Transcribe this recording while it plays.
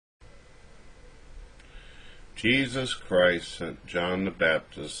Jesus Christ sent John the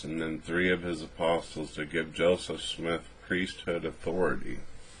Baptist and then 3 of his apostles to give Joseph Smith priesthood authority.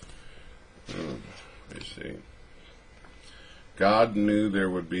 You see. God knew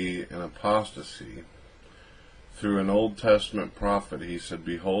there would be an apostasy. Through an Old Testament prophet, he said,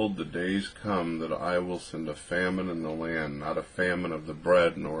 "Behold, the days come that I will send a famine in the land, not a famine of the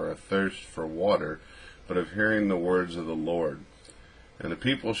bread, nor a thirst for water, but of hearing the words of the Lord. And the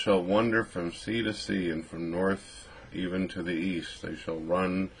people shall wander from sea to sea, and from north even to the east. They shall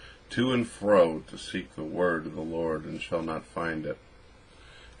run to and fro to seek the word of the Lord, and shall not find it."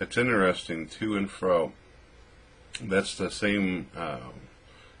 It's interesting, to and fro. That's the same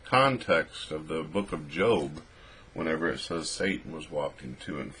context of the book of Job, whenever it says Satan was walking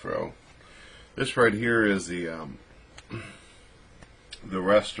to and fro. This right here is the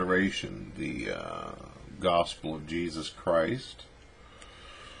restoration, the gospel of Jesus Christ.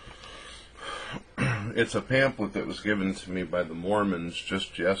 It's a pamphlet that was given to me by the Mormons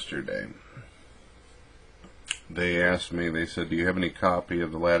just yesterday. They asked me, they said, "Do you have any copy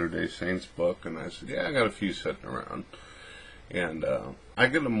of the Latter-day Saints book?" And I said, "Yeah, I got a few sitting around." And I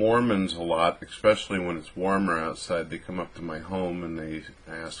get the Mormons a lot, especially when it's warmer outside. They come up to my home and they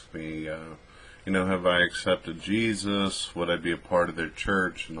ask me, have I accepted Jesus? Would I be a part of their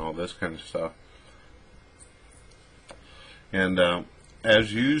church? And all this kind of stuff. And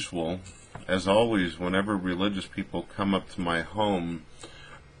as usual, as always, whenever religious people come up to my home,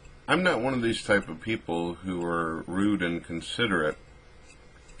 I'm not one of these type of people who are rude and considerate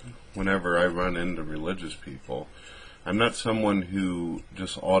whenever I run into religious people. I'm not someone who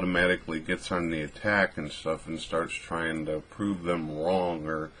just automatically gets on the attack and stuff and starts trying to prove them wrong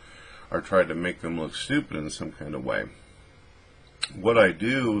or try to make them look stupid in some kind of way. What I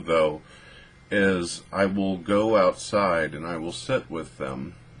do, though, is I will go outside and I will sit with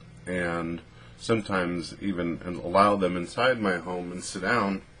them and sometimes even allow them inside my home and sit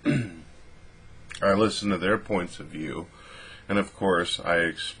down. I listen to their points of view, and of course I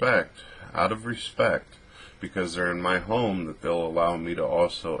expect, out of respect, because they're in my home, that they'll allow me to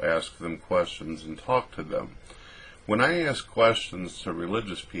also ask them questions and talk to them. When I ask questions to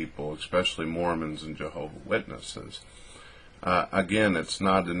religious people, especially Mormons and Jehovah's Witnesses, again, it's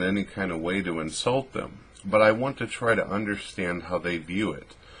not in any kind of way to insult them, but I want to try to understand how they view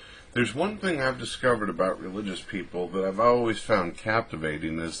it. There's one thing I've discovered about religious people that I've always found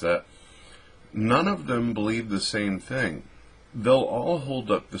captivating, is that none of them believe the same thing. They'll all hold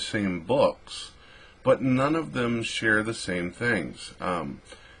up the same books, but none of them share the same things.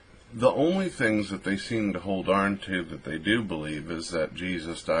 The only things that they seem to hold on to that they do believe is that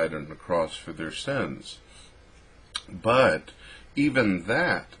Jesus died on the cross for their sins. But even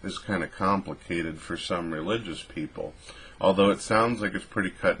that is kind of complicated for some religious people. Although it sounds like it's pretty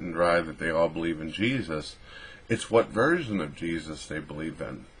cut and dry that they all believe in Jesus, it's what version of Jesus they believe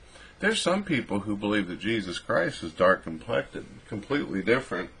in. There's some people who believe that Jesus Christ is dark complected, completely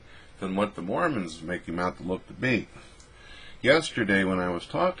different than what the Mormons make him out to look to be. Yesterday, when I was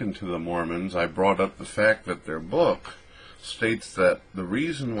talking to the Mormons, I brought up the fact that their book states that the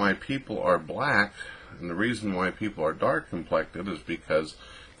reason why people are black and the reason why people are dark complected is because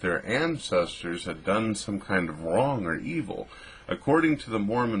their ancestors had done some kind of wrong or evil. According to the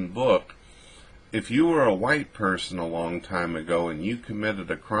Mormon book, if you were a white person a long time ago and you committed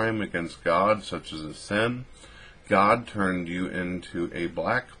a crime against God, such as a sin, God turned you into a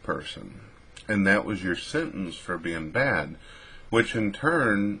black person. And that was your sentence for being bad, which in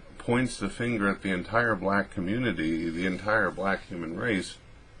turn points the finger at the entire black community, the entire black human race,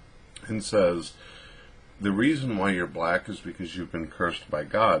 and says, the reason why you're black is because you've been cursed by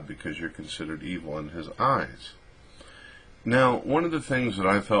God, because you're considered evil in his eyes. Now, one of the things that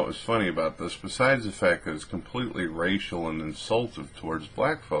I thought was funny about this, besides the fact that it's completely racial and insultive towards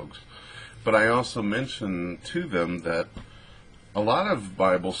black folks, but I also mentioned to them that a lot of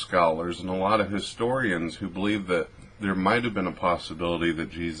Bible scholars and a lot of historians who believe that there might have been a possibility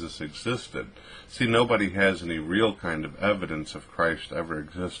that Jesus existed. See, nobody has any real kind of evidence of Christ ever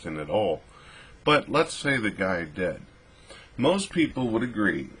existing at all. But let's say the guy did. Most people would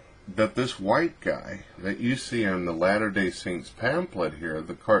agree that this white guy that you see on the Latter-day Saints pamphlet here,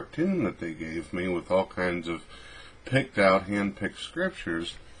 the cartoon that they gave me with all kinds of picked out, hand-picked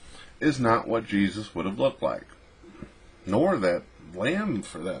scriptures, is not what Jesus would have looked like. Nor that lamb,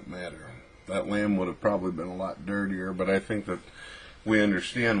 for that matter. That lamb would have probably been a lot dirtier, but I think that we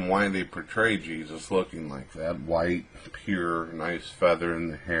understand why they portray Jesus looking like that. White, pure, nice feather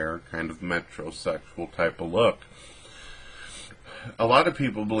in the hair, kind of metrosexual type of look. A lot of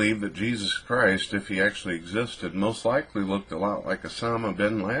people believe that Jesus Christ, if he actually existed, most likely looked a lot like Osama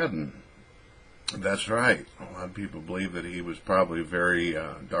bin Laden. That's right. A lot of people believe that he was probably very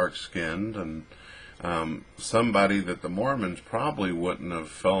dark-skinned and somebody that the Mormons probably wouldn't have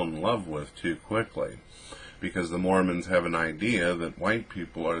fell in love with too quickly, because the Mormons have an idea that white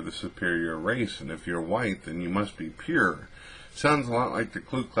people are the superior race, and if you're white, then you must be pure. Sounds a lot like the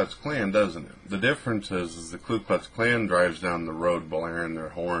Ku Klux Klan, doesn't it? The difference is the Ku Klux Klan drives down the road blaring their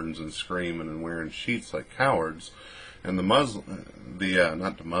horns and screaming and wearing sheets like cowards, and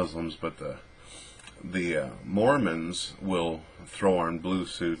not the Muslims, but the Mormons will throw on blue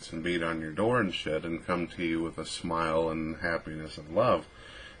suits and beat on your door and shit and come to you with a smile and happiness and love.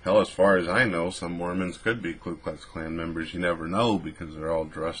 Hell, as far as I know, some Mormons could be Ku Klux Klan members. You never know, because they're all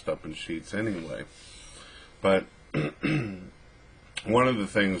dressed up in sheets anyway. But one of the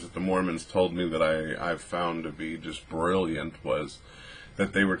things that the Mormons told me that I found to be just brilliant was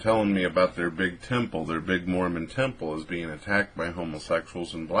that they were telling me about their big temple, their big Mormon temple, is being attacked by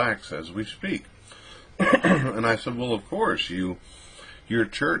homosexuals and blacks as we speak. And I said, well, of course, your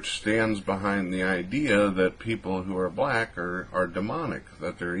church stands behind the idea that people who are black are demonic,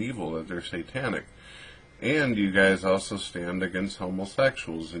 that they're evil, that they're satanic. And you guys also stand against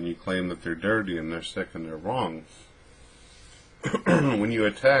homosexuals, and you claim that they're dirty and they're sick and they're wrong. When you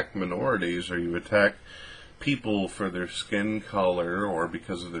attack minorities, or you attack people for their skin color or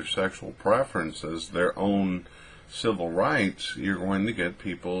because of their sexual preferences, their own civil rights, you're going to get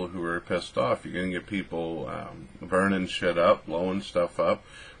people who are pissed off. You're going to get people burning shit up, blowing stuff up,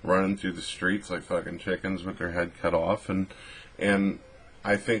 running through the streets like fucking chickens with their head cut off, and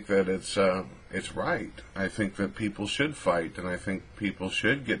I think that it's right. I think that people should fight, and I think people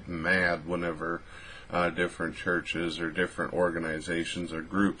should get mad whenever different churches or different organizations or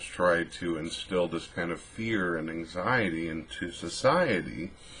groups try to instill this kind of fear and anxiety into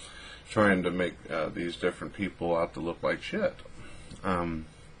society, trying to make these different people out to look like shit.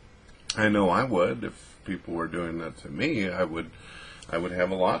 I know I would. If people were doing that to me, I would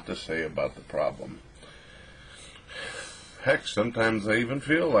have a lot to say about the problem. Heck, sometimes I even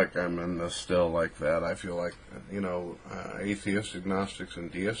feel like I'm in the still like that. I feel like, atheists, agnostics,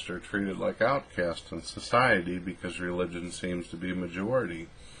 and deists are treated like outcasts in society because religion seems to be majority.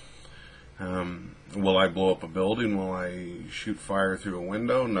 Will I blow up a building? Will I shoot fire through a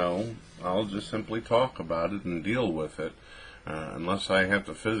window? No. I'll just simply talk about it and deal with it. Unless I have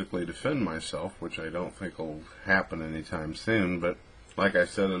to physically defend myself, which I don't think will happen anytime soon. But like I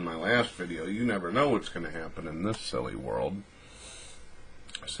said in my last video, you never know what's going to happen in this silly world.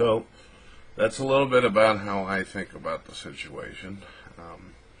 So that's a little bit about how I think about the situation.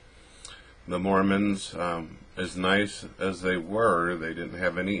 The Mormons, as nice as they were, they didn't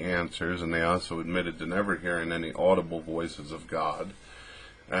have any answers, and they also admitted to never hearing any audible voices of God.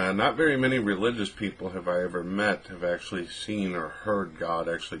 Not very many religious people have I ever met have actually seen or heard God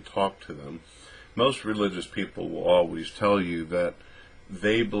actually talk to them. Most religious people will always tell you that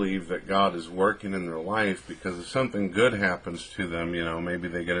they believe that God is working in their life, because if something good happens to them, maybe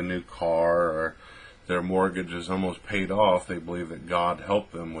they get a new car or their mortgage is almost paid off, they believe that God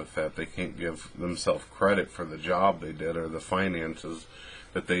helped them with that. They can't give themselves credit for the job they did or the finances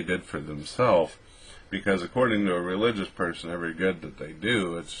that they did for themselves, because according to a religious person, every good that they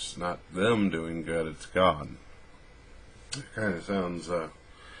do, it's not them doing good, it's God. It kind of sounds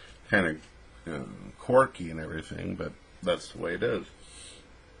quirky and everything, but that's the way it is.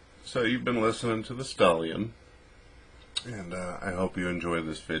 So you've been listening to the Stellian, and I hope you enjoy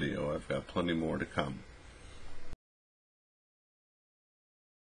this video. I've got plenty more to come.